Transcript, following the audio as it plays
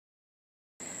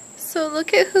So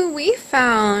look at who we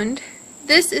found.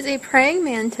 This is a praying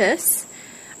mantis.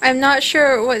 I'm not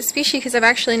sure what species because I've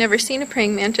actually never seen a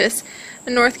praying mantis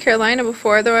in North Carolina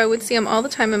before, though I would see them all the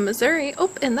time in Missouri.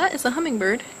 Oh, and that is a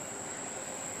hummingbird.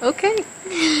 Okay.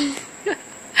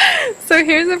 So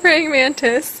here's a praying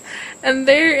mantis, and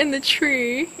there in the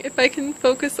tree, if I can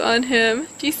focus on him,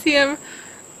 do you see him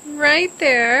right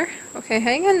there? Okay,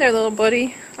 hang in there, little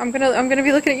buddy. I'm gonna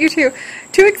be looking at you too.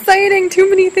 Too exciting, too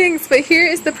many things. But here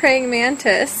is the praying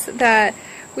mantis that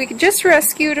we just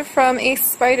rescued from a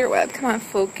spider web. Come on,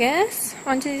 focus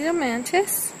onto the little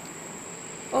mantis.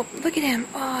 Oh, look at him.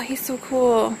 Oh, he's so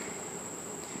cool.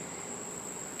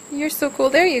 You're so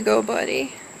cool. There you go,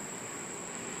 buddy.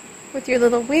 With your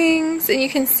little wings, and you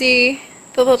can see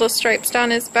the little stripes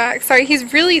down his back. Sorry,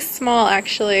 he's really small,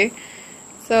 actually.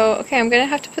 So, okay, I'm gonna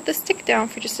have to put the stick down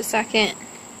for just a second.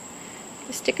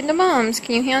 The stick into Mom's.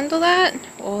 Can you handle that?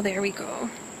 Oh, there we go.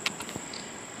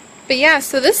 But yeah,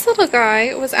 so this little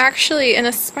guy was actually in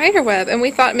a spider web, and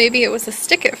we thought maybe it was a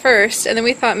stick at first, and then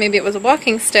we thought maybe it was a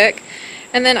walking stick.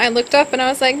 And then I looked up and I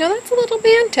was like, no, that's a little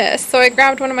mantis. So I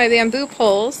grabbed one of my bamboo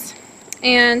poles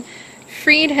and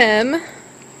freed him.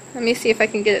 Let me see if I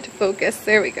can get it to focus.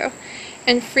 There we go.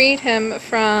 And freed him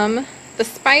from the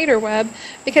spider web,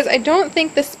 because I don't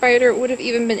think the spider would have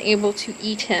even been able to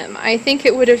eat him. I think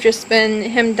it would have just been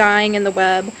him dying in the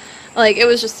web. Like, it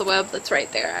was just the web that's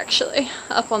right there, actually,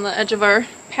 up on the edge of our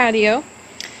patio.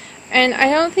 And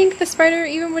I don't think the spider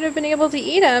even would have been able to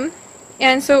eat him,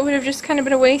 and so it would have just kind of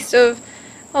been a waste of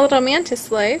a little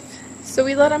mantis life. So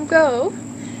we let him go,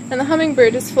 and the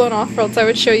hummingbird has flown off, or else I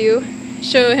would show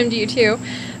him to you too.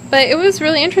 But it was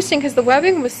really interesting because the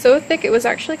webbing was so thick, it was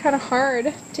actually kind of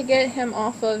hard to get him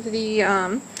off of the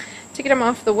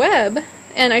web.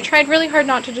 And I tried really hard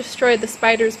not to destroy the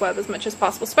spider's web as much as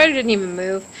possible. Spider didn't even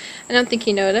move. I don't think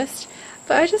he noticed.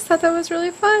 But I just thought that was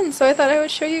really fun, so I thought I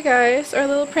would show you guys our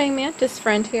little praying mantis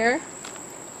friend here.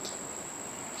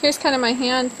 Here's kind of my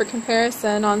hand for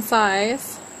comparison on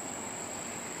size.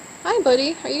 Hi,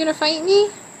 buddy. Are you gonna fight me?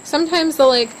 Sometimes they'll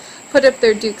like put up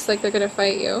their dukes like they're gonna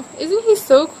fight you. Isn't he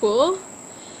so cool?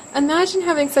 Imagine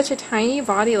having such a tiny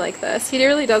body like this. He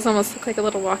really does almost look like a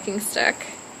little walking stick.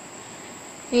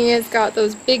 He has got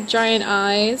those big giant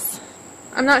eyes.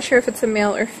 I'm not sure if it's a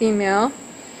male or female.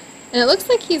 And it looks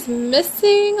like he's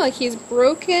missing, like he's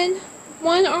broken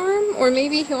one arm, or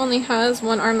maybe he only has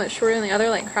one arm that's shorter than the other,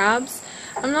 like crabs.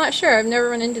 I'm not sure. I've never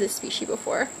run into this species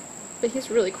before. But he's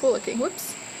really cool looking.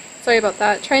 Whoops. Sorry about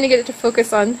that. Trying to get it to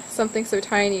focus on something so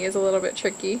tiny is a little bit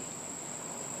tricky.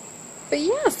 But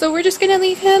yeah, so we're just going to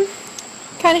leave him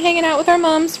kind of hanging out with our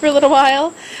moms for a little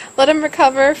while. Let him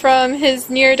recover from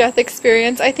his near-death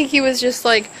experience. I think he was just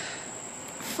like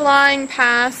flying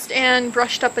past and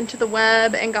brushed up into the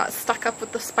web and got stuck up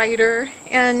with the spider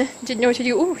and didn't know what to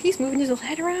do. Oh, he's moving his little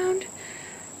head around.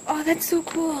 Oh, that's so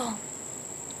cool.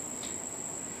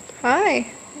 Hi.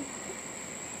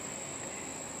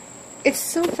 It's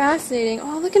so fascinating.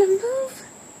 Oh, look at him move.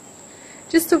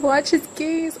 Just to watch his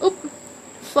gaze. Oh,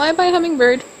 fly by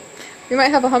hummingbird. We might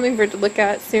have a hummingbird to look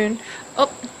at soon.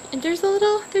 Oh, and there's a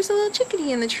little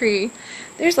chickadee in the tree.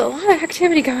 There's a lot of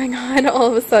activity going on all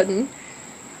of a sudden.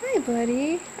 Hi,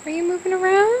 buddy. Are you moving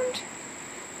around?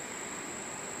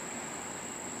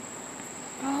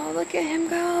 Oh, look at him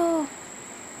go.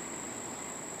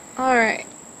 Alright.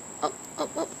 Oh, oh,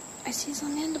 oh. I see his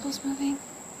little mandibles moving.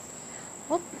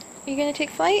 Oh, are you going to take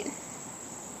flight?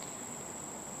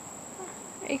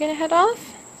 Are you going to head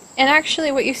off? And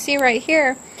actually what you see right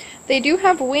here, they do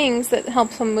have wings that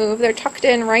help him move. They're tucked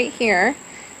in right here.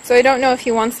 So I don't know if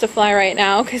he wants to fly right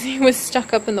now because he was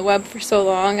stuck up in the web for so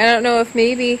long. I don't know if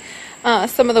maybe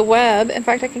some of the web, in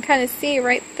fact I can kind of see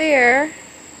right there.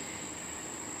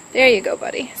 There you go,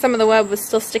 buddy. Some of the web was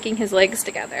still sticking his legs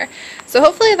together. So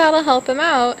hopefully that'll help him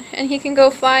out, and he can go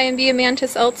fly and be a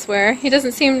mantis elsewhere. He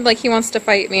doesn't seem like he wants to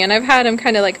fight me, and I've had him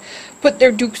kind of like put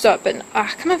their dukes up and,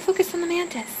 come on, focus on the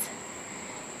mantis.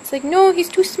 It's like, no, he's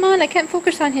too small, I can't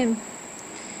focus on him.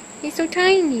 He's so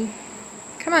tiny.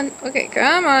 Come on, okay,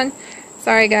 come on.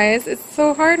 Sorry guys, it's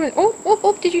so hard when,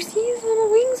 oh, did you see his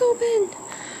little wings open?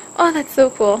 Oh, that's so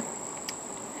cool.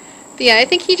 But yeah, I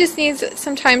think he just needs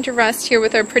some time to rest here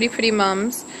with our pretty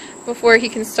mums before he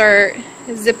can start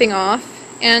zipping off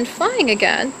and flying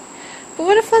again. But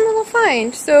what a fun little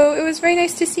find. So it was very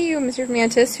nice to see you, Mr.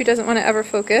 Mantis, who doesn't want to ever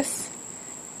focus.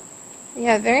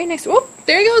 Yeah, very nice. Oh,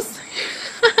 there he goes.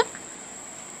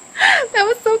 That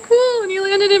was so cool, and he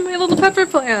landed in my little pepper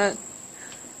plant.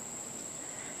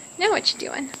 Now what you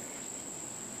doing?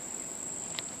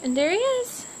 And there he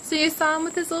is. So you saw him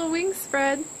with his little wings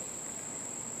spread.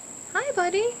 Hi,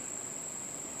 buddy.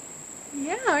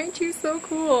 Yeah, aren't you so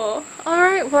cool?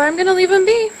 Alright, well I'm gonna leave him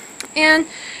be. And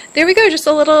there we go, just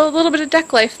a little bit of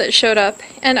deck life that showed up.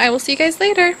 And I will see you guys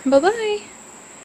later. Bye-bye!